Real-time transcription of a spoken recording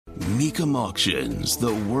Mecum Auctions,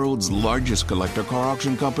 the world's largest collector car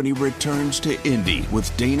auction company, returns to Indy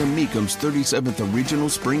with Dana Mecum's 37th Original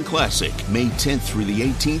Spring Classic, May 10th through the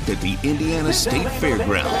 18th at the Indiana State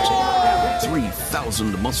Fairgrounds.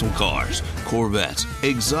 3,000 muscle cars, Corvettes,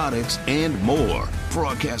 exotics, and more.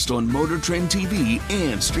 Broadcast on Motor Trend TV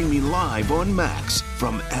and streaming live on Max.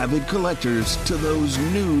 From avid collectors to those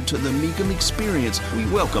new to the Mecum experience, we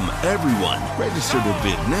welcome everyone. Register to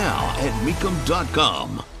bid now at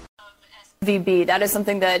Mecum.com. VB, that is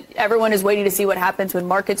something that everyone is waiting to see what happens when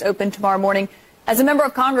markets open tomorrow morning. As a member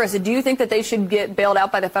of Congress, do you think that they should get bailed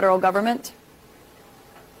out by the federal government?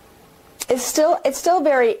 It's still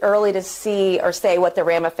very early to see or say what the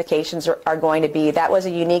ramifications are going to be. That was a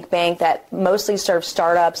unique bank that mostly served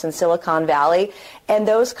startups in Silicon Valley. And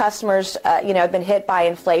those customers, have been hit by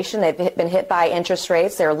inflation. They've been hit by interest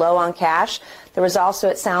rates. They're low on cash. There was also,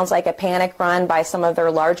 it sounds like, a panic run by some of their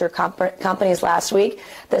larger companies last week.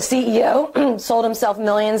 The CEO sold himself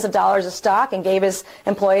millions of dollars of stock and gave his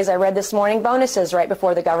employees, I read this morning, bonuses right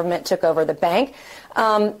before the government took over the bank.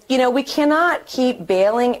 We cannot keep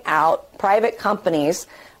bailing out private companies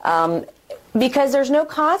because there's no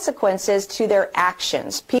consequences to their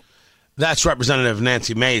actions. That's Representative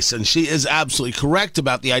Nancy Mace, and she is absolutely correct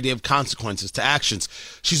about the idea of consequences to actions.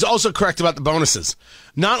 She's also correct about the bonuses.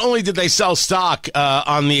 Not only did they sell stock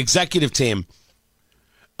on the executive team,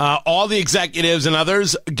 all the executives and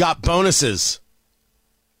others got bonuses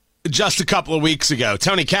just a couple of weeks ago.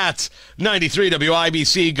 Tony Katz, 93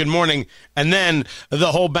 WIBC, good morning. And then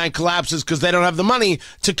the whole bank collapses because they don't have the money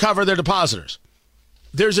to cover their depositors.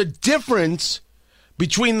 There's a difference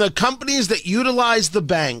between the companies that utilize the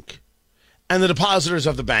bank and the depositors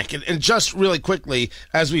of the bank. And just really quickly,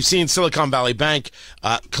 as we've seen Silicon Valley Bank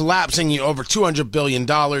collapsing over $200 billion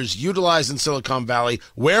utilized in Silicon Valley,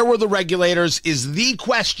 where were the regulators is the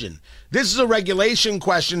question. This is a regulation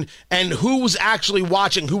question, and who's actually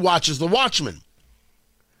watching, who watches the watchman.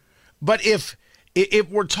 But if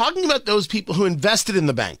we're talking about those people who invested in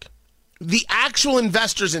the bank, the actual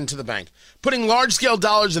investors into the bank, putting large-scale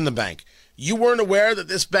dollars in the bank, you weren't aware that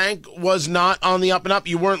this bank was not on the up and up.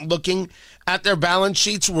 You weren't looking at their balance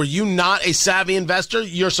sheets. Were you not a savvy investor?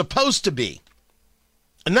 You're supposed to be.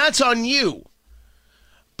 And that's on you.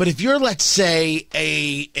 But if you're, let's say,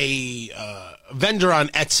 a vendor on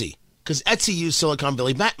Etsy, because Etsy used Silicon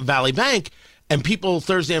Valley Bank, and people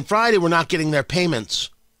Thursday and Friday were not getting their payments.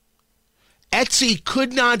 Etsy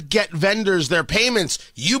could not get vendors their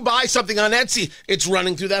payments. You buy something on Etsy, it's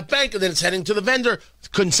running through that bank, and then it's heading to the vendor.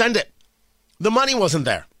 Couldn't send it. The money wasn't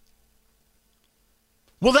there.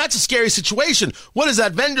 Well, that's a scary situation. What does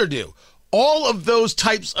that vendor do? All of those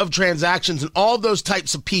types of transactions and all those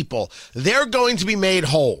types of people, they're going to be made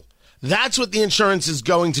whole. That's what the insurance is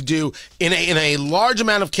going to do in a large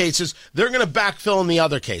amount of cases. They're going to backfill in the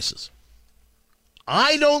other cases.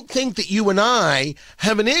 I don't think that you and I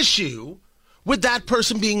have an issue with that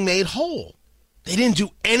person being made whole. They didn't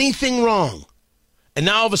do anything wrong. And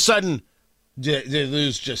now all of a sudden, do they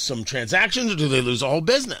lose just some transactions or do they lose a whole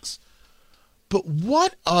business? But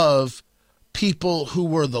what of people who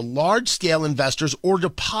were the large-scale investors or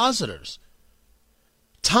depositors?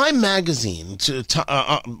 Time Magazine,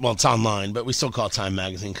 well, it's online, but we still call it Time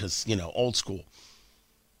Magazine because, old school.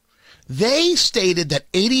 They stated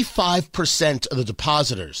that 85% of the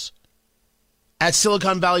depositors at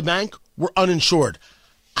Silicon Valley Bank were uninsured.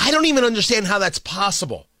 I don't even understand how that's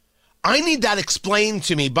possible. I need that explained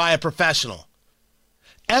to me by a professional.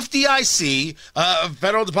 FDIC,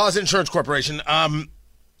 Federal Deposit Insurance Corporation,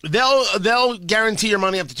 they'll guarantee your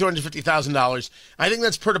money up to $250,000. I think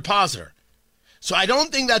that's per depositor. So I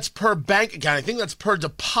don't think that's per bank account. I think that's per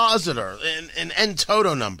depositor, an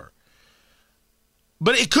toto number.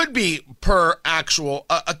 But it could be per actual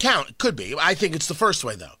account. It could be. I think it's the first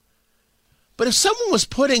way, though. But if someone was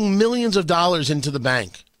putting millions of dollars into the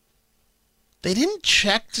bank, they didn't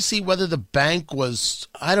check to see whether the bank was,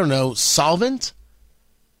 solvent?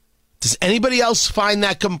 Does anybody else find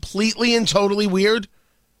that completely and totally weird?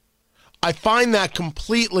 I find that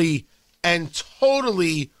completely and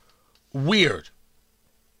totally weird.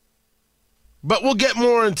 But we'll get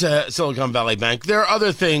more into Silicon Valley Bank. There are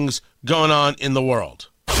other things going on in the world.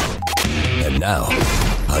 And now,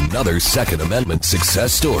 another Second Amendment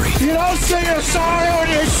success story. You don't say you're sorry when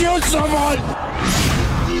you shoot someone!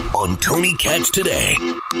 On Tony Katz Today.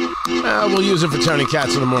 We'll use it for Tony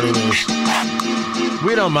Katz in the morning news.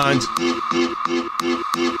 We don't mind.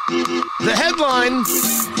 The headline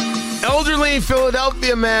Elderly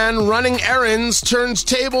Philadelphia man running errands turns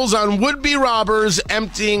tables on would-be robbers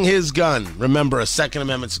emptying his gun. Remember, a Second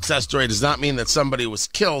Amendment success story does not mean that somebody was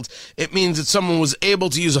killed. It means that someone was able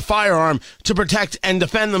to use a firearm to protect and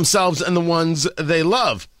defend themselves and the ones they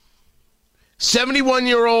love.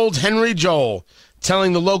 71-year-old Henry Joel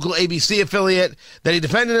telling the local ABC affiliate that he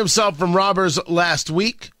defended himself from robbers last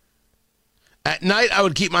week. At night, I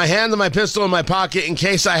would keep my hand on my pistol in my pocket in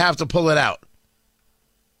case I have to pull it out.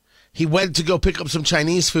 He went to go pick up some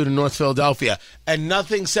Chinese food in North Philadelphia, and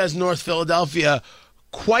nothing says North Philadelphia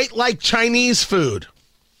quite like Chinese food.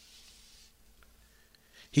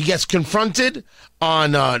 He gets confronted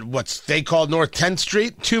on what they call North 10th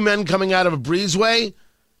Street, two men coming out of a breezeway,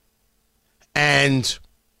 and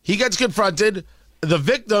he gets confronted. The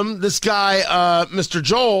victim, this guy, Mr.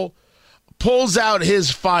 Joel, pulls out his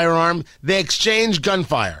firearm. They exchange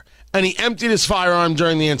gunfire, and he emptied his firearm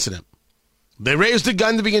during the incident. They raised a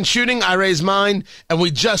gun to begin shooting. I raised mine, and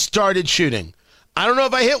we just started shooting. I don't know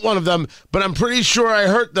if I hit one of them, but I'm pretty sure I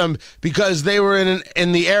hurt them because they were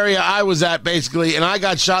in the area I was at, basically, and I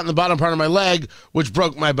got shot in the bottom part of my leg, which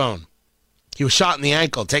broke my bone. He was shot in the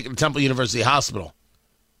ankle, taken to Temple University Hospital.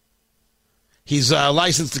 He's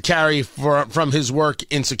licensed to carry from his work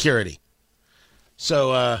in security.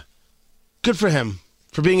 So, good for him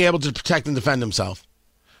for being able to protect and defend himself.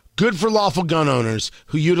 Good for lawful gun owners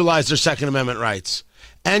who utilize their Second Amendment rights.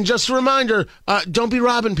 And just a reminder, don't be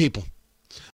robbing people.